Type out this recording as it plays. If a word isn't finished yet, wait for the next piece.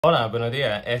Hola, buenos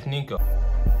días, es Nico.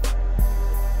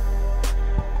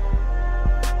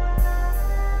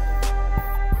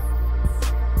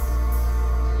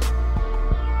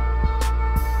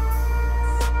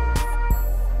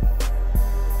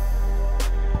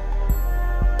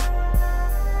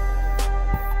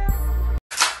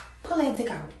 Pull that dick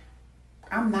out.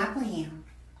 I'm not playing.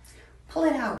 Pull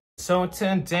it out. So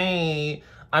today,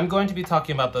 I'm going to be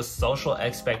talking about the social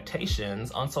expectations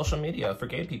on social media for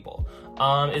gay people.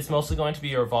 It's mostly going to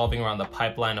be revolving around the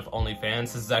pipeline of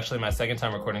OnlyFans. This is actually my second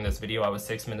time recording this video. I was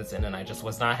 6 minutes in and I just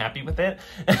was not happy with it.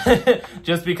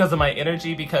 Just because of my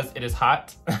energy, because it is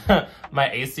hot.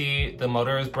 My AC, the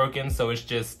motor is broken, so it's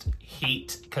just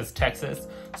heat, because Texas.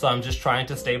 So I'm just trying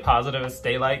to stay positive and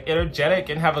stay like energetic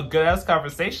and have a good ass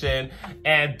conversation.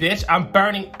 And bitch, I'm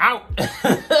burning out.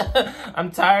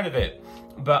 I'm tired of it.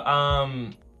 But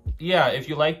yeah, if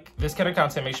you like this kind of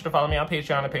content, make sure to follow me on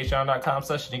Patreon at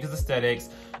patreon.com/Nico'sAesthetics.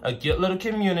 A good little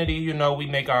community. You know, we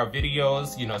make our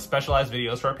videos, you know, specialized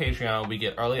videos for Patreon. We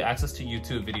get early access to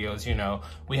YouTube videos, you know.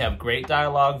 We have great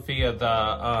dialogue via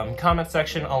the comment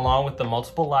section, along with the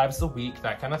multiple lives a week,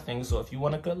 that kind of thing. So if you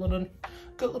want a good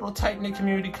little tight-knit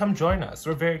community, come join us.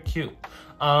 We're very cute.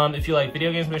 If you like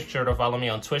video games, make sure to follow me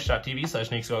on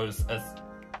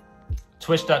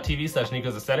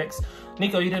twitch.tv/Nico'sAesthetics.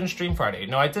 Nico, you didn't stream Friday.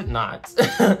 No, I did not.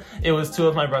 It was two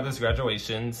of my brother's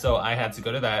graduations, so I had to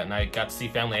go to that, and I got to see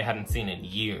family I hadn't seen in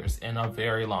years, in a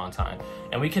very long time.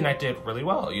 And we connected really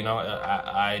well, you know.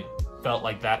 I felt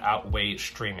like that outweighed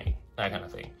streaming, that kind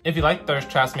of thing. If you like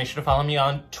thirst traps, make sure to follow me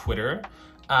on Twitter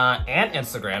and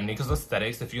Instagram, Nico's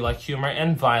Aesthetics. If you like humor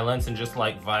and violence and just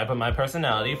like vibe of my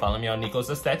personality, follow me on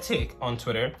Nico's Aesthetic on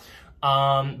Twitter.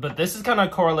 But this is kind of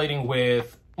correlating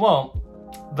with, well,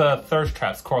 the thirst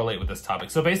traps correlate with this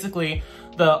topic. So basically,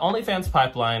 the OnlyFans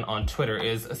pipeline on Twitter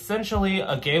is essentially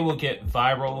a gay will get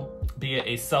viral, be it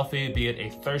a selfie, be it a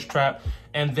thirst trap,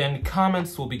 and then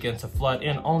comments will begin to flood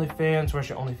in. OnlyFans, where's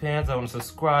your OnlyFans? I want to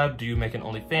subscribe. Do you make an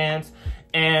OnlyFans?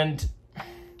 And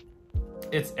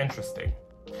it's interesting.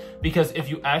 Because if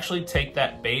you actually take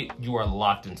that bait, you are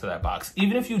locked into that box.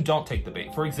 Even if you don't take the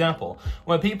bait. For example,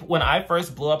 when I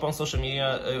first blew up on social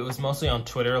media, it was mostly on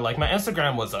Twitter. Like, my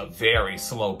Instagram was a very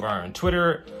slow burn.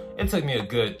 Twitter, it took me a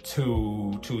good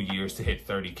two years to hit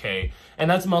 30K. And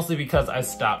that's mostly because I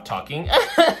stopped talking.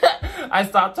 I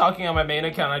stopped talking on my main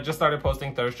account. I just started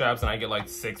posting thirst traps and I get like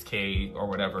 6K or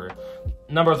whatever.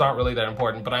 Numbers aren't really that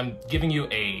important, but I'm giving you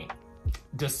a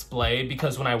display,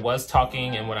 because when I was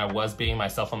talking and when I was being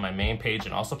myself on my main page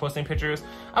and also posting pictures,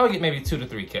 I would get maybe 2 to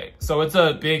 3K. So it's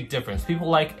a big difference. People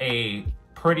like a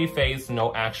pretty face,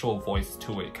 no actual voice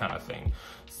to it kind of thing,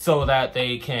 so that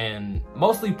they can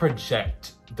mostly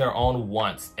project their own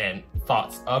wants and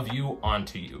thoughts of you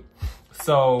onto you.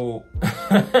 So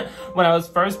when I was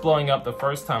first blowing up the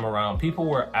first time around, people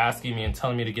were asking me and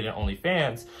telling me to get an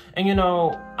OnlyFans. And you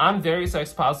know, I'm very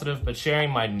sex positive, but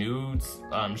sharing my nudes,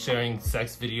 sharing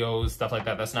sex videos, stuff like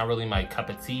that, that's not really my cup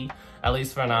of tea. At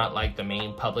least for not like the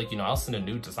main public. You know, I'll send a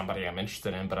nude to somebody I'm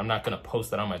interested in, but I'm not gonna post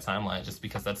that on my timeline just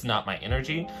because that's not my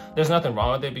energy. There's nothing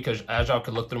wrong with it, because as y'all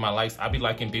could look through my likes, I be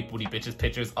liking big booty bitches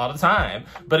pictures all the time.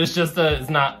 But it's just it's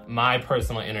not my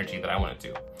personal energy that I wanna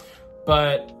do.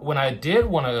 But when I did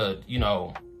want to, you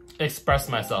know, express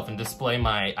myself and display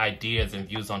my ideas and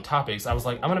views on topics, I was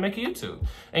like, I'm gonna make a YouTube.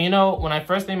 And you know, when I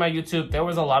first made my YouTube, there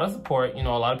was a lot of support. You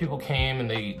know, a lot of people came and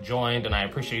they joined, and I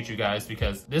appreciate you guys,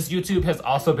 because this YouTube has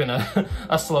also been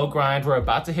a slow grind. We're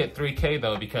about to hit 3K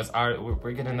though, because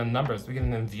we're getting the numbers, we're getting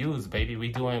the views, baby. We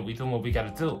doing what we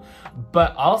gotta do.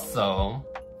 But also,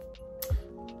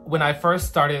 when I first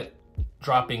started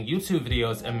dropping YouTube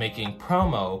videos and making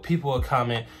promo, people would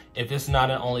comment, if it's not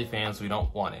an OnlyFans, we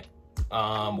don't want it.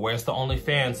 Where's the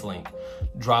OnlyFans link?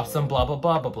 Drop some blah, blah,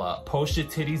 blah, blah, blah. Post your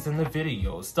titties in the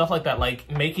videos. Stuff like that, like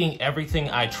making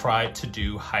everything I tried to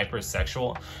do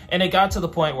hypersexual. And it got to the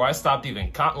point where I stopped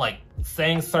even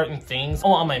saying certain things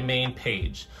on my main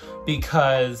page,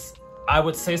 because I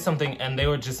would say something and they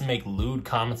would just make lewd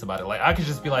comments about it. Like, I could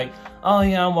just be like, oh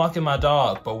yeah, I'm walking my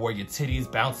dog, but were your titties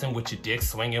bouncing with your dick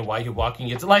swinging while you're walking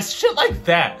your like shit like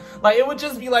that. Like, it would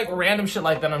just be like random shit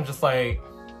like that. I'm just like,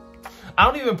 I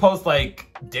don't even post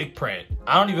like dick print.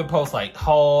 I don't even post like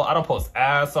hole. I don't post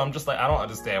ass. So I'm just like, I don't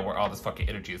understand where all this fucking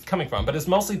energy is coming from. But it's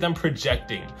mostly them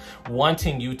projecting,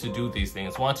 wanting you to do these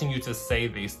things, wanting you to say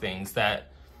these things that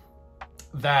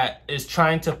is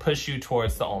trying to push you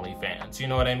towards the OnlyFans, you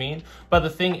know what I mean? But the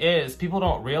thing is, people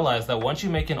don't realize that once you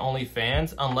make an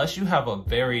OnlyFans, unless you have a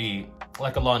very,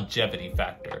 like a longevity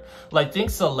factor. Like,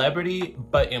 think celebrity,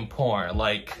 but in porn.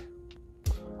 Like,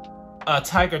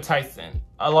 Tiger Tyson,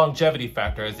 a longevity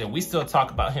factor, as in we still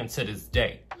talk about him to this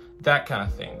day. that kind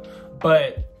of thing.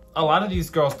 But a lot of these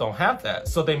girls don't have that.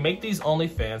 So they make these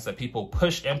OnlyFans that people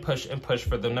push and push and push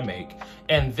for them to make.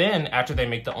 And then after they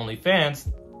make the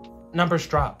OnlyFans, numbers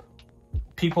drop.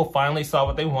 People finally saw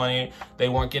what they wanted. They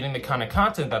weren't getting the kind of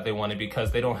content that they wanted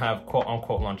because they don't have quote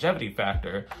unquote longevity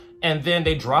factor. And then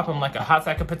they drop them like a hot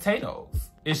sack of potatoes.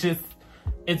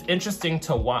 It's interesting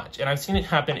to watch. And I've seen it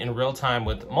happen in real time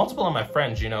with multiple of my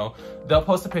friends, you know. They'll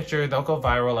post a picture, they'll go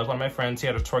viral. Like one of my friends, he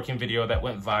had a twerking video that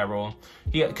went viral.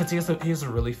 Because he has a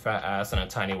really fat ass and a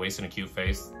tiny waist and a cute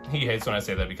face. He hates when I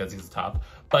say that because he's a top,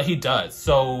 but he does.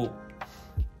 So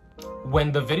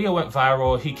when the video went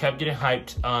viral, he kept getting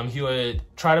hyped. He would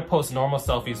try to post normal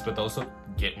selfies, but those would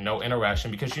get no interaction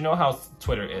because you know how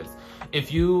Twitter is.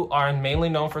 If you are mainly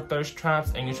known for thirst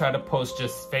traps and you try to post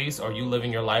just face or you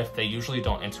living your life, they usually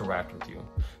don't interact with you.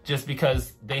 Just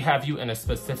because they have you in a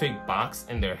specific box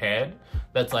in their head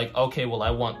that's like, okay, well,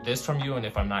 I want this from you, and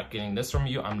if I'm not getting this from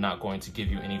you, I'm not going to give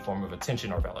you any form of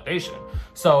attention or validation.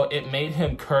 So it made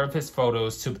him curve his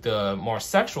photos to the more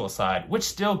sexual side, which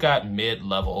still got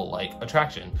mid-level like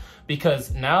attraction.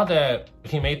 Because now that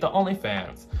he made the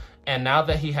OnlyFans, and now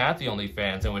that he had the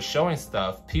OnlyFans and was showing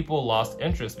stuff, people lost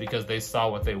interest because they saw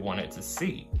what they wanted to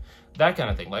see. That kind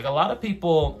of thing. Like a lot of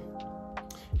people,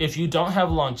 if you don't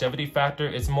have a longevity factor,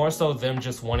 it's more so them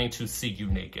just wanting to see you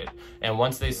naked. And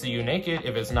once they see you naked,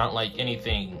 if it's not like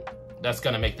anything that's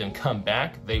gonna make them come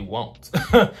back, they won't.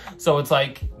 So it's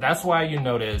like, that's why you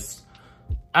notice,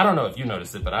 I don't know if you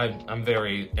noticed it, but I'm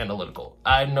very analytical.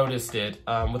 I've noticed it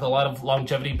with a lot of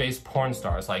longevity-based porn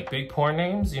stars, like big porn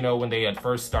names, you know, when they had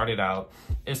first started out,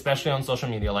 especially on social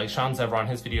media, like Sean Zevron,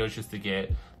 his videos used to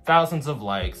get thousands of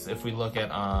likes. If we look at,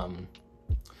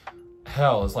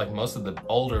 hell, it's like most of the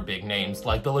older big names,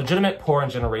 like the legitimate porn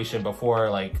generation before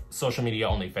like social media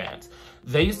OnlyFans.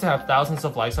 They used to have thousands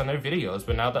of likes on their videos,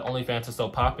 but now that OnlyFans is so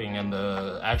popping and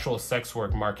the actual sex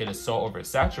work market is so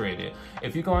oversaturated,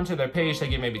 if you go onto their page, they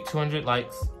get maybe 200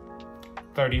 likes,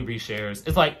 30 reshares.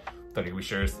 It's like 30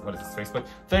 reshares, what is this, Facebook?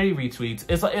 30 retweets.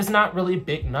 It's not really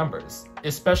big numbers,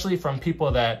 especially from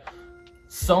people that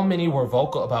so many were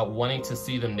vocal about wanting to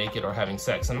see them naked or having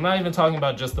sex. And I'm not even talking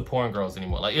about just the porn girls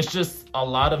anymore. Like, it's just a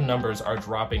lot of numbers are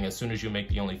dropping as soon as you make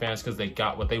the OnlyFans because they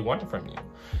got what they wanted from you.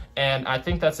 And I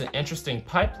think that's an interesting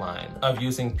pipeline of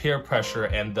using peer pressure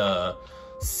and the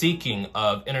seeking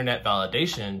of internet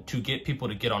validation to get people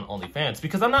to get on OnlyFans.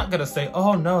 Because I'm not gonna say,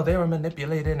 oh no, they were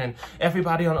manipulated and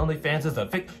everybody on OnlyFans is a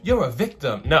victim. You're a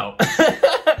victim. No,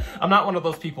 I'm not one of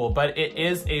those people, but it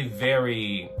is a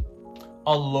very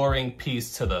alluring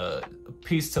piece to the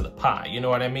pie, you know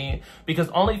what I mean? Because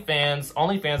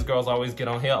OnlyFans girls always get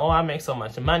on here, oh, I make so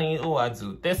much money, oh, I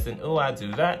do this and oh, I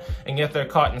do that, and yet they're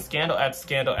caught in scandal after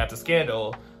scandal after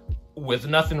scandal with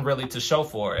nothing really to show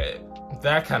for it,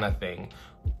 that kind of thing.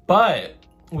 But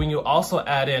when you also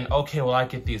add in, okay, well, I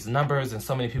get these numbers and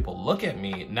so many people look at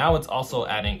me, now it's also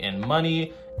adding in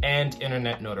money and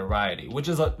internet notoriety, which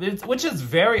is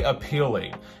very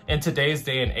appealing in today's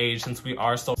day and age since we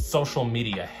are so social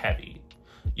media heavy.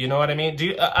 You know what I mean?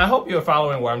 I hope you're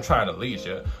following where I'm trying to lead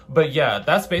you. But yeah,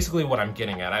 that's basically what I'm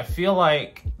getting at. I feel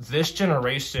like this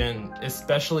generation,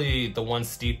 especially the ones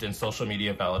steeped in social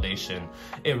media validation,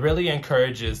 it really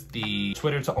encourages the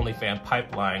Twitter to OnlyFans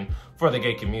pipeline for the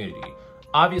gay community.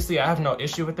 Obviously, I have no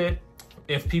issue with it.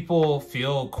 If people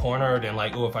feel cornered and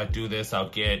like, oh, if I do this, I'll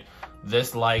get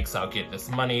this likes, I'll get this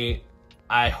money.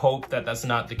 I hope that that's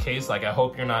not the case. Like, I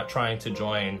hope you're not trying to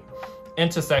join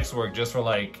into sex work just for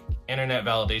like internet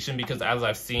validation, because as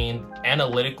I've seen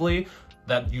analytically,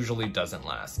 that usually doesn't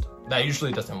last. That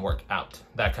usually doesn't work out,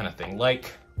 that kind of thing.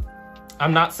 Like,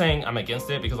 I'm not saying I'm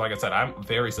against it because like I said, I'm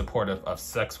very supportive of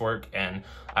sex work and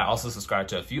I also subscribe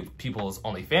to a few people's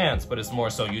OnlyFans, but it's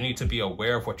more so you need to be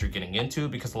aware of what you're getting into,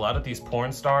 because a lot of these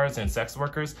porn stars and sex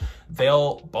workers,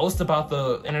 they'll boast about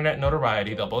the internet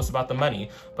notoriety, they'll boast about the money,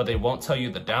 but they won't tell you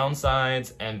the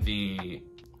downsides and the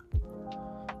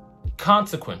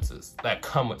consequences that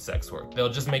come with sex work. They'll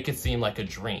just make it seem like a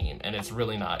dream and it's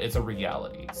really not, it's a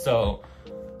reality. So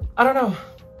I don't know.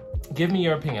 Give me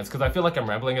your opinions, because I feel like I'm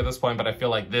rambling at this point, but I feel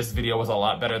like this video was a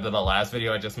lot better than the last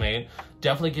video I just made.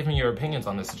 Definitely give me your opinions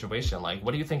on this situation. Like,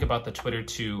 what do you think about the Twitter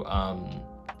to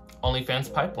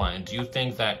OnlyFans pipeline? Do you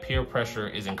think that peer pressure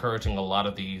is encouraging a lot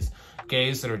of these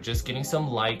gays that are just getting some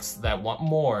likes that want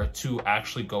more to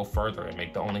actually go further and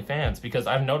make the OnlyFans? Because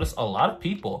I've noticed a lot of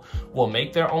people will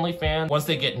make their OnlyFans once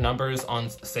they get numbers on,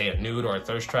 say, a nude or a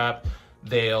thirst trap.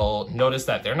 They'll notice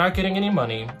that they're not getting any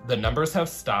money, the numbers have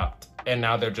stopped, and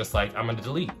now they're just like, I'm gonna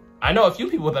delete. I know a few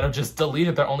people that have just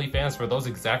deleted their OnlyFans for those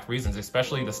exact reasons,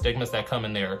 especially the stigmas that come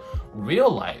in their real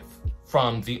life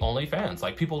from the OnlyFans.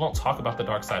 Like, people don't talk about the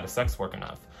dark side of sex work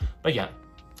enough. But yeah,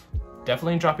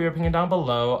 definitely drop your opinion down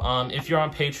below. If you're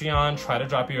on Patreon, try to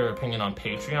drop your opinion on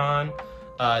Patreon.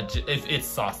 If it's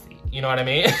saucy, you know what I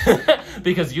mean?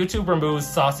 Because YouTube removes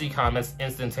saucy comments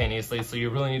instantaneously, so you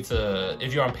really need to,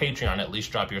 if you're on Patreon, at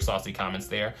least drop your saucy comments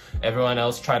there. Everyone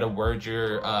else, try to word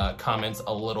your comments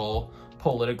a little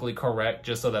politically correct,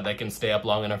 just so that they can stay up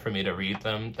long enough for me to read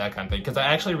them, that kind of thing. Because I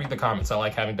actually read the comments. I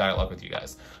like having dialogue with you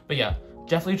guys. But yeah,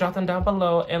 definitely drop them down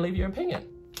below and leave your opinion.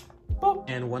 Boop.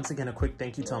 And once again, a quick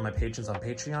thank you to all my patrons on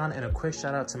Patreon, and a quick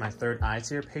shout out to my third eye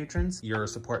tier patrons. Your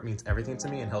support means everything to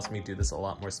me and helps me do this a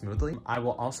lot more smoothly. I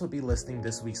will also be listing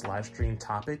this week's live stream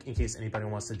topic in case anybody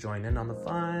wants to join in on the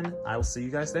fun. I will see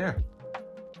you guys there.